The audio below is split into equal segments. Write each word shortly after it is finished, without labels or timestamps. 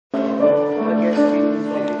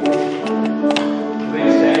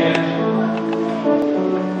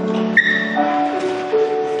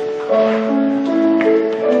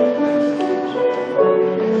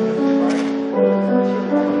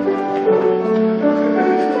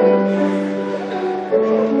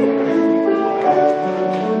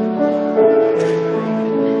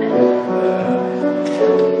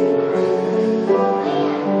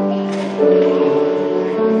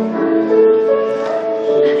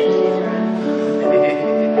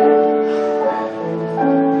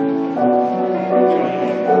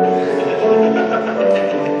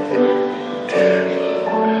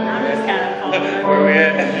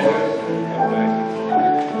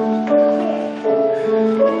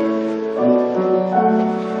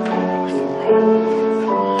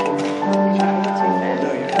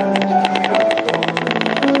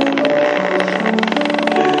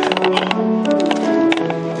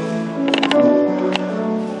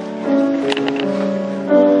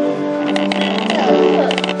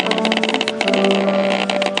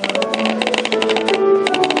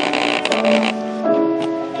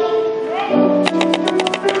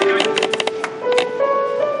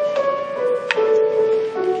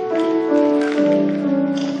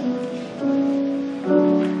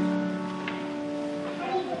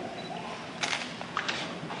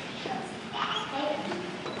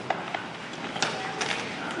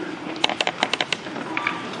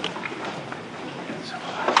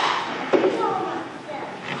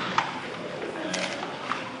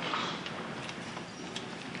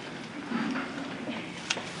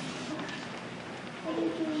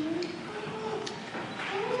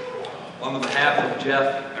On behalf of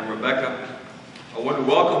Jeff and Rebecca, I want to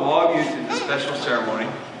welcome all of you to this special ceremony.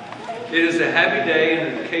 It is a happy day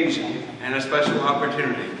and an occasion and a special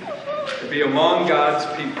opportunity to be among God's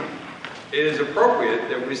people. It is appropriate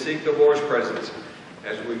that we seek the Lord's presence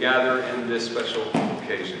as we gather in this special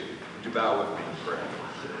occasion. Would you bow with me in prayer?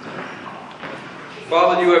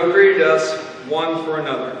 Father, you have created us one for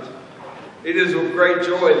another. It is with great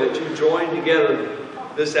joy that you join together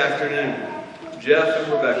this afternoon, Jeff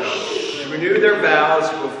and Rebecca, to renew their vows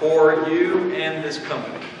before you and this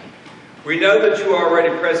company. We know that you are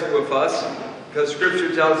already present with us, because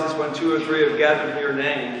Scripture tells us when 2 or 3 have gathered in your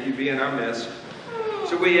name, you be in our midst.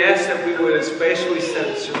 So we ask that we would especially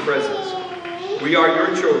sense your presence. We are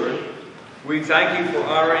your children. We thank you for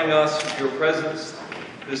honoring us with your presence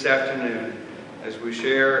this afternoon as we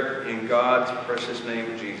share in God's precious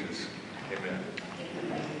name, Jesus. Amen.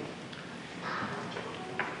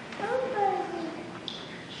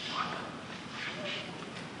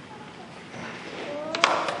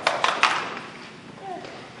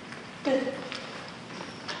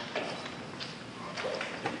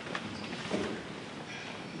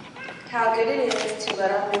 How good it is to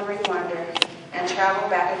let our memory wander and travel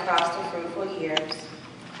back across the fruitful years,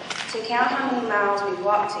 to count how many miles we've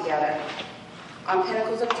walked together on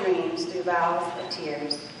pinnacles of dreams through valleys of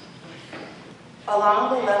tears.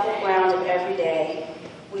 Along the level ground of every day,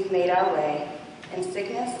 we've made our way, in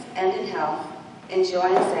sickness and in health, in joy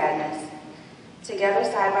and sadness, together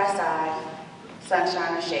side by side,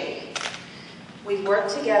 sunshine or shade. We've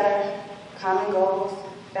worked together, common goals,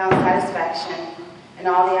 found satisfaction, in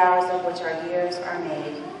all the hours of which our years are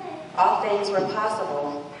made. All things were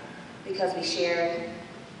possible because we shared,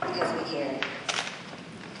 because we cared.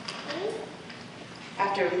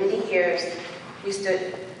 After many years, we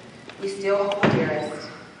still hold the dearest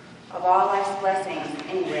of all life's blessings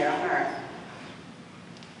anywhere on earth.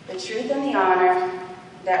 The truth and the honor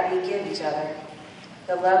that we give each other,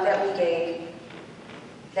 the love that we gave,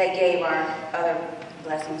 that gave our other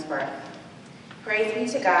blessings birth. Praise be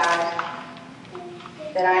to God,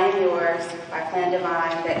 that I am yours, by plan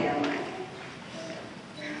divine, that you're mine.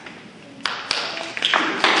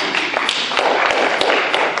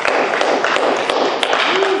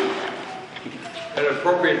 At an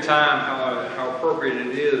appropriate time, how appropriate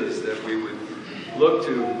it is that we would look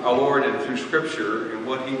to our Lord and through Scripture and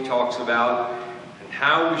what He talks about and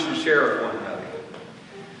how we should share with one another.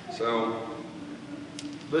 So,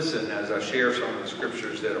 listen as I share some of the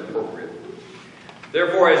Scriptures that are appropriate.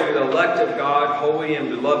 Therefore, as we elect of God, holy and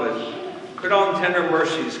beloved, put on tender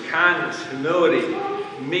mercies, kindness, humility,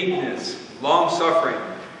 meekness, long-suffering,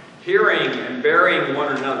 hearing and bearing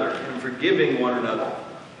one another, and forgiving one another.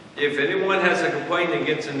 If anyone has a complaint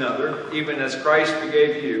against another, even as Christ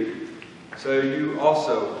forgave you, so you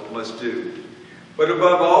also must do. But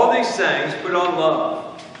above all these things, put on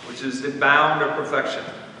love, which is the bond of perfection.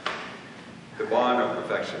 The bond of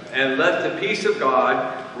perfection. And let the peace of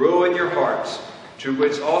God rule in your hearts, to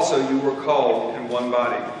which also you were called in one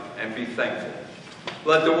body, and be thankful.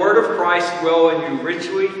 Let the word of Christ dwell in you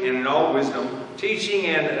richly and in all wisdom, teaching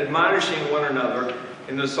and admonishing one another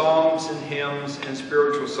in the psalms and hymns and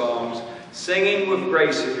spiritual songs, singing with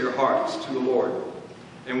grace in your hearts to the Lord.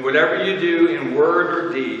 And whatever you do in word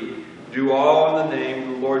or deed, do all in the name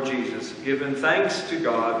of the Lord Jesus, giving thanks to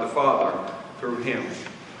God the Father through Him.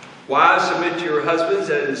 Wives, submit to your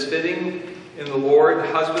husbands as is fitting in the Lord.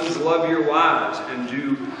 Husbands, love your wives, and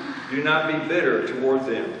do not be bitter toward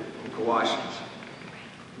them. In Colossians.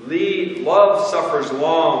 Love suffers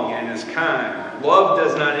long and is kind. Love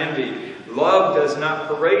does not envy. Love does not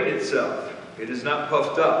parade itself. It is not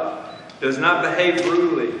puffed up. Does not behave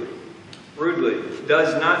rudely.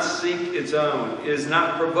 Does not seek its own. Is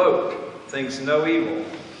not provoked. Thinks no evil.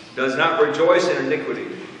 Does not rejoice in iniquity,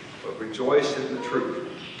 but rejoice in the truth.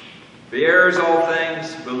 Bears all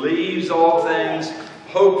things, believes all things,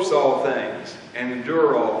 hopes all things, and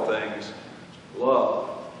endure all things. Love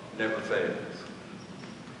never fails.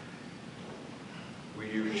 Will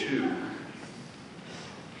you too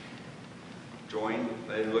join?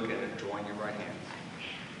 They're looking at join your right hand.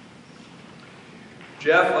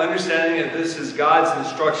 Jeff, understanding that this is God's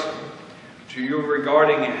instruction to you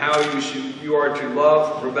regarding how you are to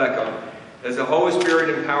love Rebecca, as the Holy Spirit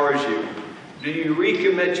empowers you, do you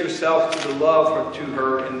recommit yourself to the love to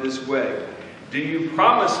her in this way? Do you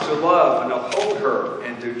promise to love and uphold her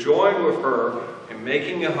and to join with her in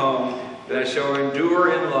making a home that shall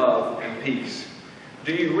endure in love and peace?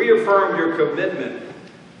 Do you reaffirm your commitment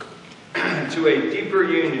to a deeper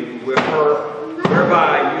union with her,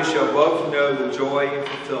 whereby you shall both know the joy and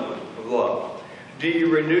fulfillment of love? Do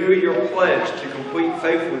you renew your pledge to complete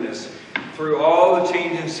faithfulness through all the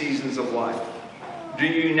changing seasons of life? Do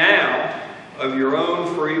you now, of your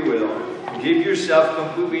own free will, give yourself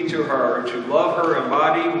completely to her, to love her in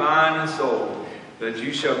body, mind, and soul, that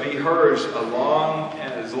you shall be hers as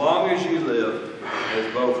long as you live,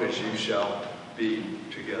 as both as you shall be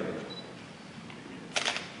together?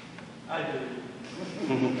 I do.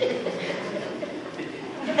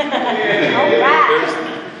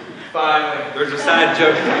 There's a side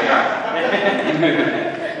joke.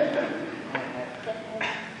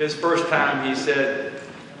 His first time he said,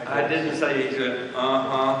 I didn't say, he said,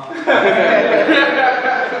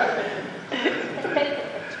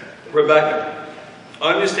 Rebecca,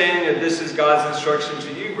 understanding that this is God's instruction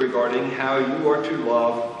to you regarding how you are to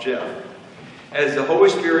love Jeff. As the Holy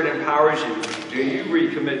Spirit empowers you, do you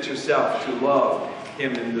recommit yourself to love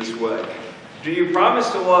him in this way? Do you promise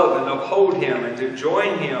to love and uphold him and to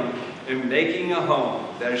join him in making a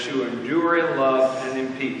home that shall endure in love and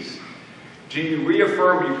in peace? Do you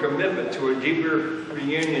reaffirm your commitment to a deeper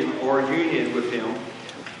reunion or union with him,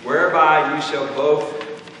 whereby you shall both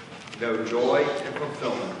know joy and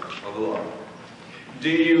fulfillment of love? Do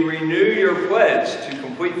you renew your pledge to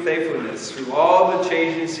complete faithfulness through all the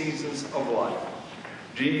changing seasons of life?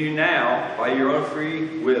 Do you now, by your own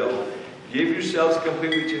free will, give yourselves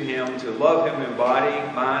completely to him, to love him in body,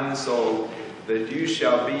 mind, and soul, that you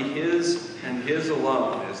shall be his and his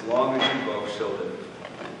alone, as long as you both shall live?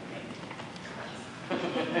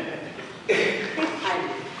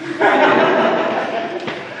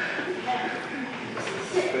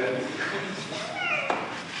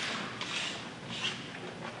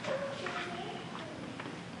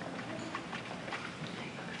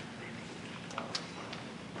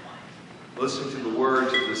 Listen to the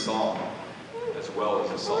words of the song as well as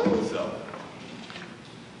the song itself.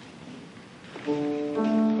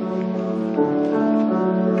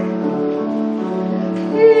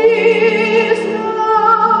 Peace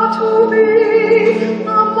now to be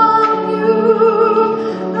among you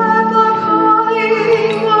at the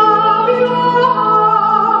calling of your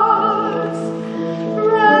hearts.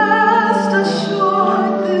 Rest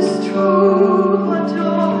assured this true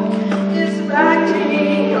adore is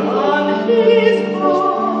acting on his heart.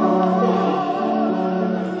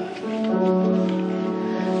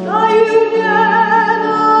 The union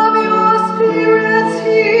of your spirits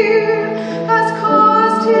here has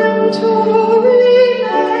caused him to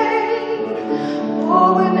remain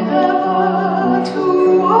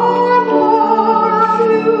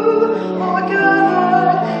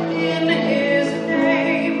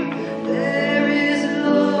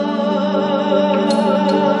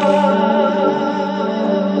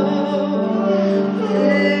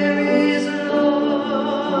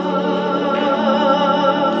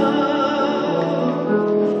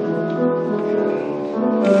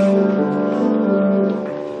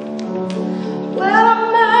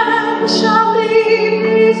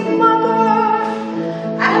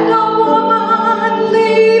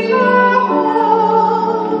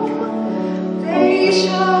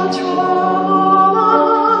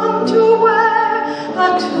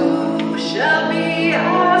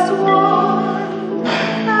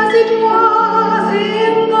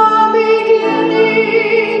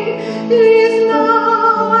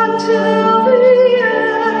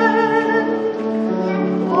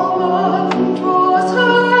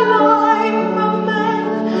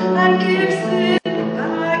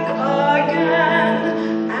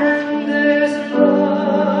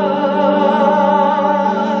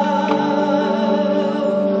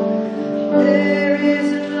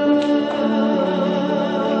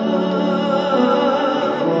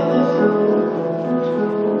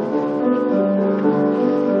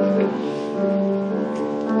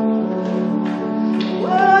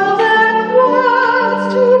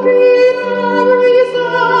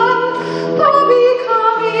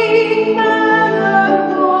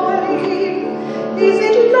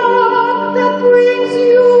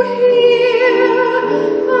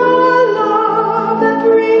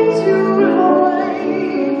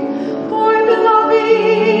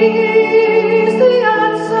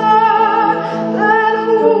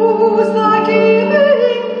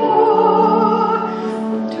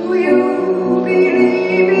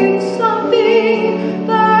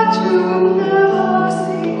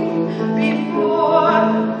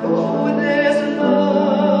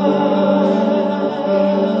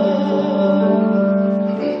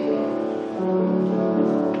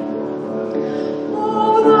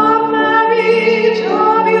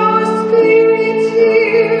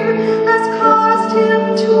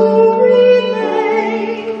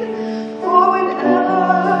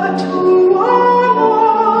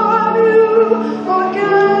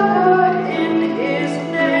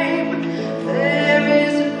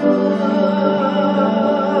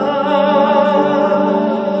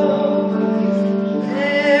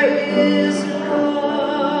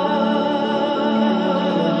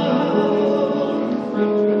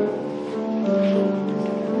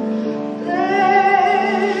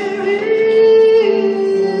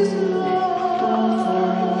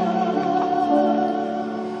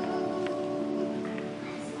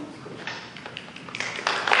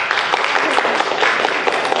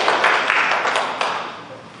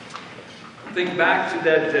Think back to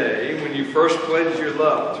that day when you first pledged your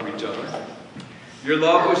love to each other. Your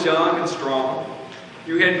love was young and strong.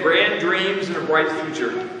 You had grand dreams and a bright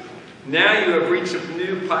future. Now you have reached a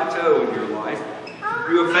new plateau in your life.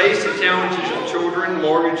 You have faced the challenges of children,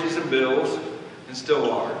 mortgages, and bills, and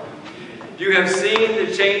still are. You have seen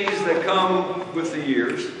the changes that come with the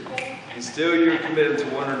years, and still you're committed to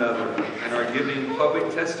one another and are giving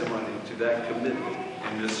public testimony to that commitment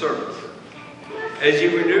in this service. As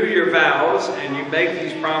you renew your vows and you make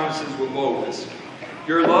these promises with boldness,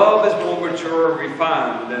 your love is more mature and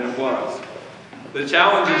refined than it was. The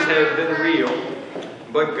challenges have been real,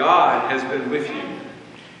 but God has been with you.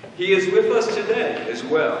 He is with us today as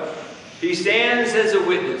well. He stands as a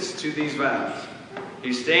witness to these vows.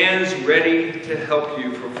 He stands ready to help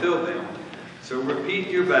you fulfill them. So repeat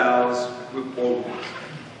your vows with boldness.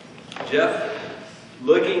 Jeff,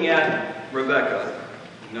 looking at Rebecca,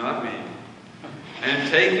 not me, and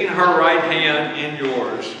taking her right hand in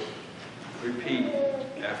yours, repeat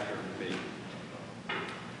after me.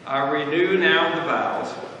 I renew now the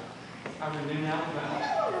vows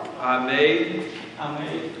I made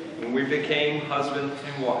when we became husband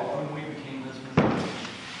and wife.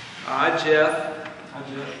 I, Jeff,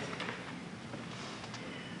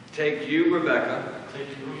 take you, Rebecca,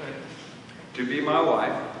 to be my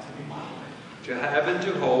wife, to have and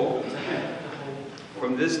to hold,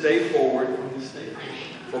 from this day forward,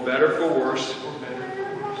 for better, for worse,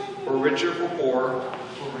 for richer, for poorer,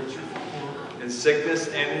 in sickness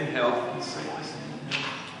and in health,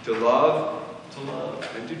 to love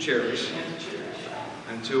and to cherish,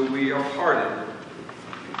 until we are parted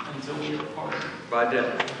by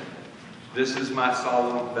death. This is my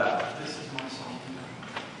solemn vow.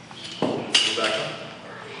 Rebecca,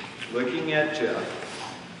 looking at Jeff,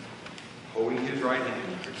 holding his right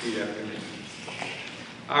hand, repeat after me.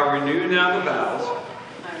 I renew now the vows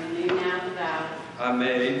I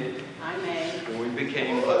made when we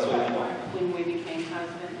became husband and wife.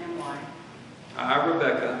 I,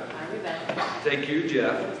 Rebecca, take you,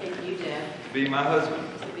 Jeff, to be my husband,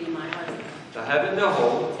 to have and to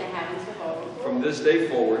hold, from this day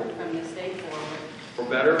forward, for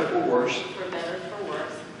better, for worse,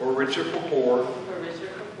 for richer, for poorer,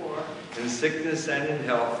 in sickness and in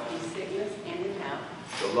health,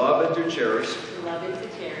 to love and to cherish,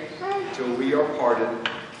 till we are parted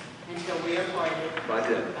by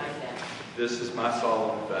death. This is my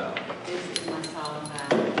solemn vow.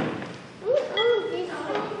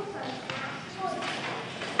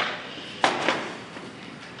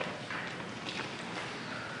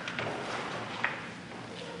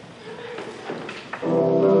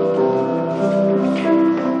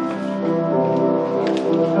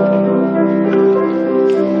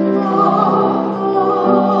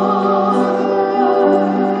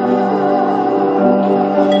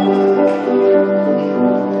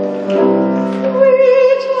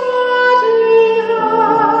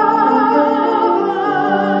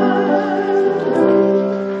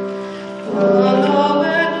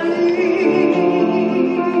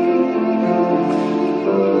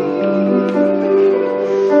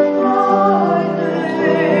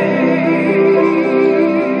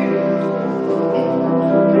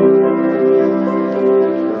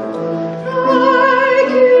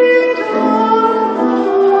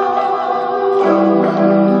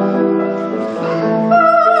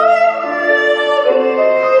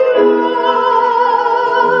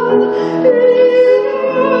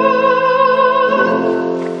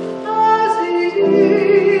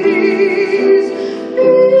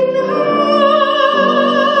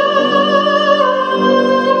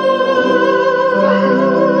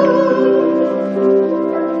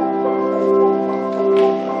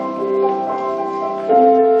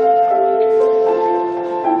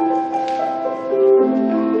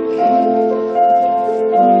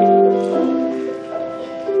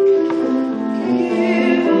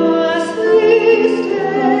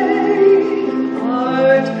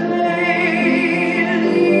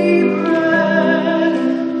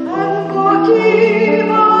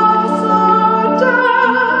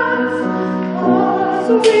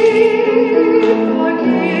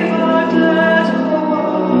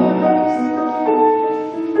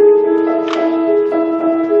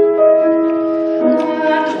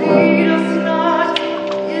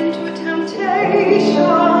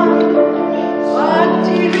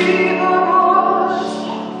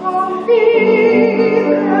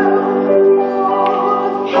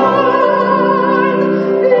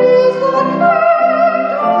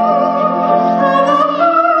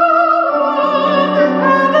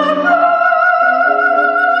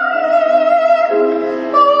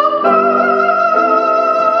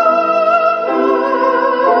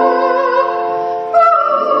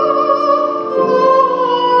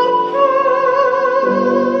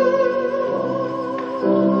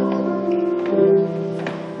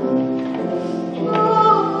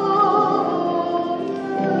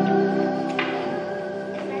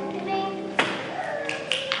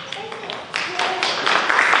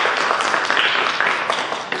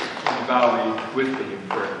 with me in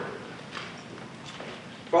prayer.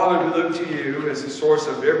 Father, we look to you as the source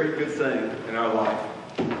of every good thing in our life.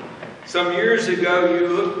 Some years ago, you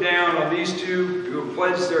looked down on these two who have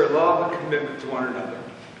pledged their love and commitment to one another.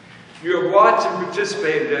 You have watched and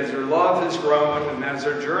participated as their love has grown and as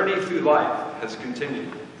their journey through life has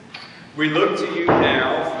continued. We look to you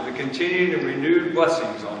now for the continued and renewed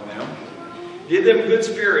blessings on them. Give them good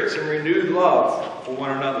spirits and renewed love for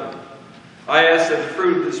one another. I ask that the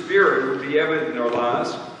fruit of the Spirit would be evident in their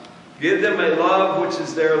lives. Give them a love which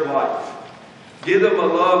is their life. Give them a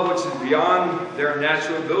love which is beyond their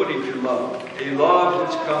natural ability to love, a love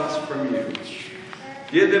which comes from you.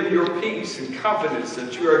 Give them your peace and confidence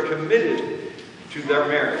that you are committed to their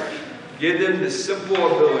marriage. Give them the simple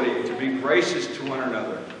ability to be gracious to one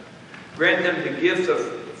another. Grant them the gift of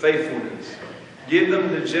faithfulness. Give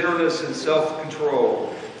them the gentleness and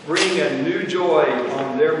self-control. Bring a new joy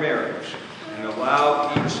on their marriage and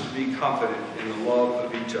allow each to be confident in the love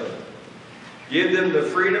of each other. Give them the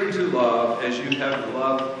freedom to love as you have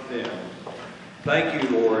loved them. Thank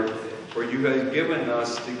you, Lord, for you have given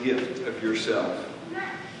us the gift of yourself.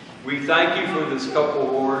 We thank you for this couple,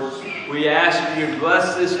 Lord. We ask you to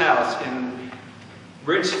bless this house in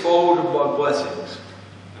rich fold of blessings.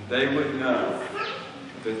 And they would know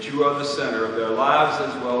that you are the center of their lives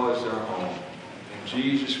as well as their home. In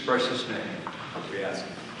Jesus' precious name, we ask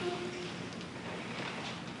it.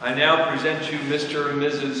 I now present you Mr. and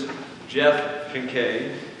Mrs. Jeff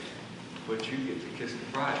Kincaid, but you get to kiss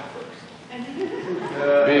the bride first.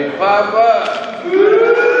 Big Papa!